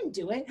like, I didn't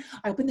do it.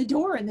 I opened the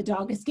door and the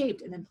dog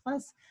escaped. And then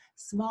plus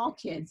small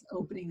kids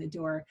opening the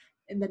door,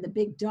 and then the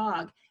big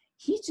dog,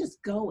 he's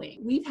just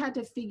going. We've had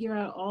to figure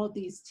out all of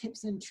these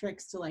tips and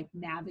tricks to like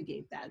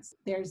navigate that.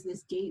 There's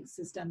this gate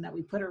system that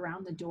we put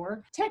around the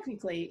door.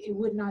 Technically, it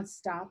would not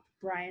stop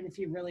Brian if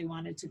he really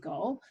wanted to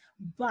go,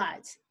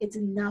 but it's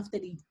enough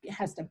that he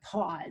has to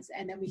pause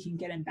and then we can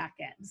get him back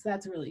in. So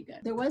that's really good.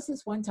 There was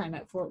this one time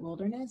at Fort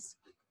Wilderness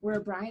where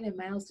Brian and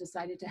Miles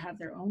decided to have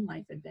their own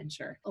life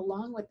adventure.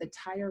 Along with the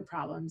tire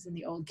problems in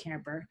the old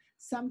camper,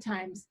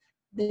 sometimes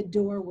the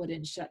door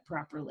wouldn't shut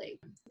properly.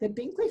 The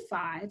Binkley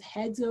 5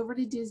 heads over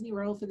to Disney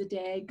World for the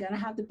day, gonna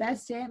have the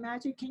best day at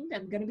Magic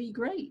Kingdom, gonna be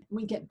great.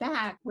 When we get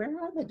back, where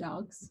are the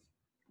dogs?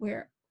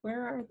 Where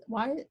are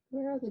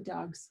the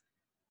dogs?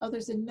 Oh,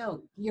 there's a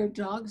note. Your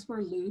dogs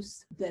were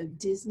loose. The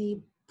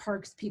Disney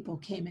parks people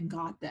came and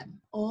got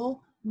them. Oh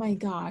my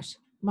gosh.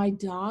 My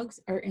dogs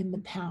are in the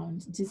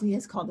pound. Disney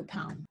has called the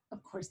pound.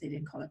 Of course they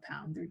didn't call it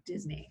pound. They're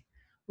Disney.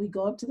 We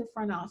go up to the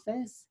front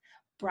office.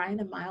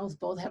 Brian and Miles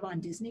both have on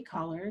Disney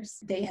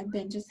collars. They have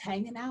been just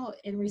hanging out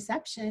in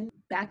reception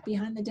back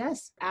behind the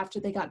desk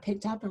after they got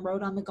picked up and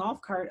rode on the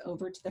golf cart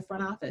over to the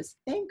front office.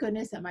 Thank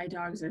goodness that my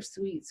dogs are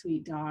sweet,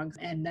 sweet dogs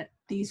and that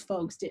these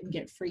folks didn't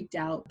get freaked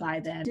out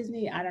by them.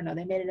 Disney, I don't know,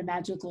 they made it a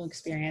magical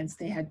experience.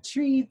 They had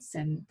treats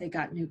and they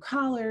got new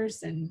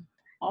collars and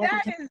all.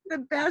 That is the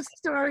best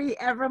story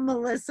ever,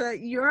 Melissa.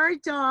 Your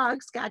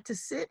dogs got to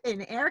sit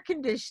in air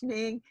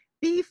conditioning,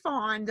 be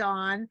fawned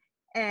on,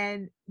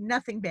 and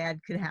nothing bad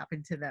could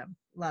happen to them.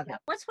 Love it.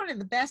 What's one of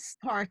the best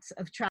parts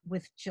of travel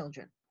with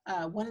children?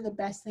 One of the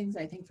best things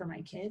I think for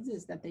my kids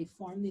is that they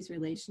form these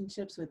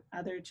relationships with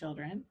other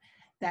children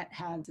that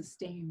have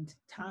sustained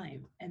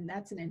time. And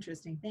that's an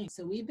interesting thing.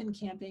 So we've been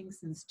camping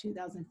since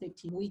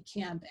 2015. We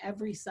camp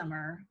every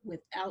summer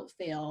without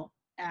fail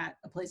at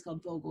a place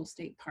called Vogel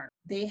State Park.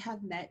 They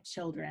have met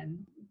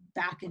children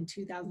back in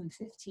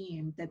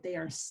 2015 that they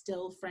are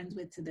still friends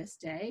with to this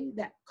day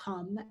that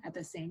come at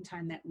the same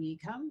time that we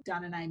come.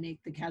 Don and I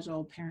make the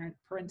casual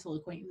parental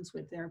acquaintance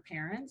with their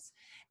parents.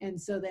 And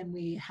so then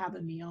we have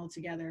a meal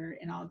together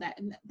and all of that.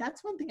 And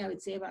that's one thing I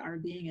would say about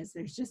RVing is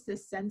there's just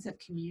this sense of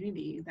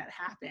community that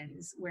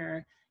happens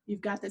where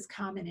you've got this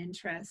common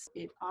interest.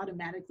 It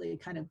automatically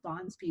kind of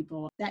bonds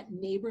people. That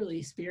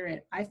neighborly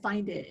spirit, I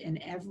find it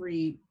in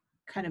every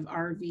kind of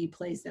RV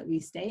place that we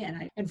stay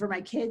in. And for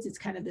my kids, it's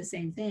kind of the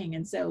same thing.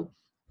 And so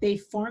they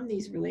form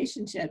these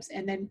relationships.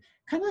 And then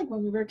kind of like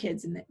when we were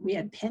kids and we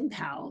had pen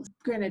pals,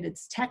 granted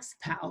it's text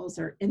pals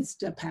or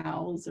Insta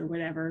pals or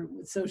whatever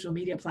social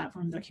media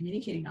platform they're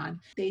communicating on.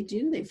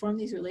 They form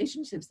these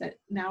relationships that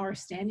now are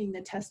standing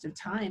the test of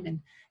time. And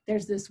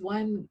there's this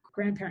one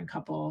grandparent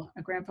couple,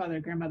 a grandfather,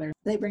 grandmother,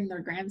 they bring their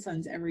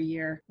grandsons every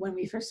year. When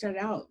we first started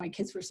out, my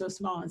kids were so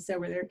small and so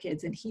were their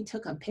kids. And he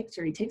took a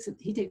picture. He takes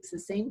the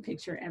same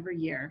picture every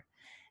year.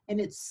 And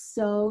it's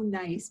so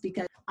nice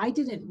because I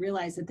didn't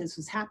realize that this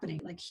was happening.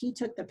 Like he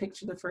took the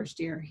picture the first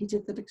year, he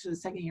took the picture the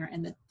second year,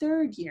 and the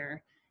third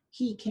year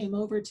he came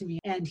over to me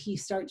and he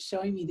starts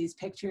showing me these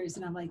pictures.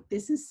 And I'm like,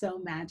 this is so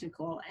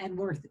magical and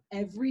worth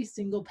every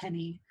single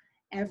penny,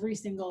 every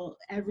single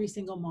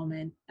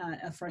moment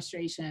of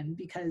frustration,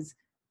 because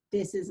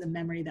this is a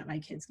memory that my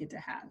kids get to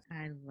have.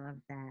 I love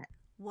that.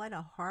 What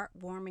a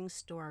heartwarming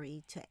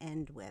story to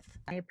end with.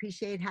 I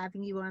appreciate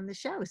having you on the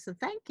show, so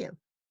thank you.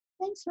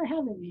 Thanks for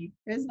having me.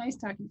 It was nice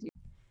talking to you.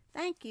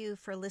 Thank you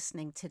for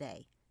listening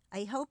today.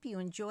 I hope you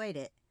enjoyed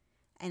it,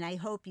 and I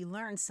hope you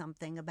learned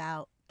something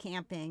about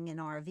camping and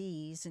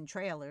RVs and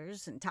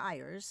trailers and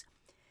tires.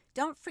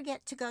 Don't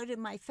forget to go to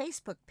my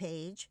Facebook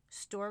page,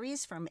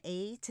 Stories from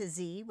A to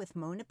Z with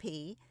Mona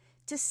P.,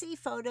 to see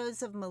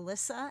photos of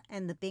Melissa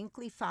and the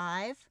Binkley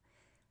 5,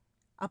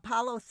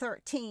 Apollo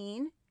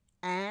 13,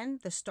 and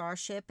the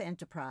Starship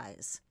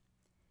Enterprise.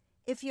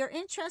 If you're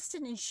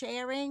interested in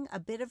sharing a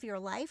bit of your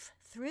life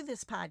through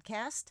this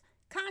podcast,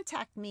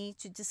 contact me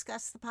to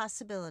discuss the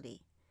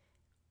possibility.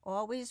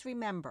 Always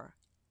remember,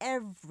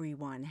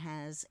 everyone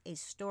has a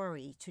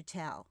story to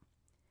tell.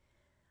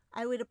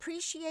 I would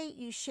appreciate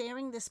you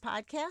sharing this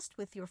podcast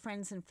with your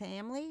friends and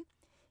family.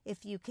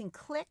 If you can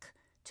click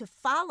to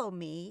follow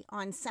me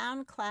on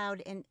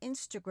SoundCloud and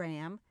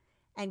Instagram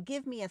and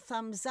give me a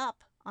thumbs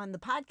up on the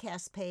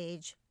podcast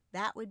page,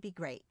 that would be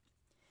great.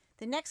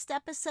 The next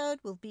episode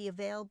will be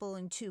available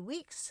in 2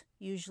 weeks,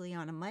 usually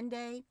on a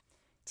Monday.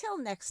 Till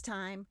next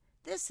time,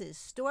 this is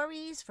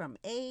Stories from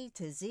A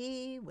to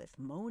Z with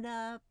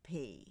Mona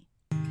P.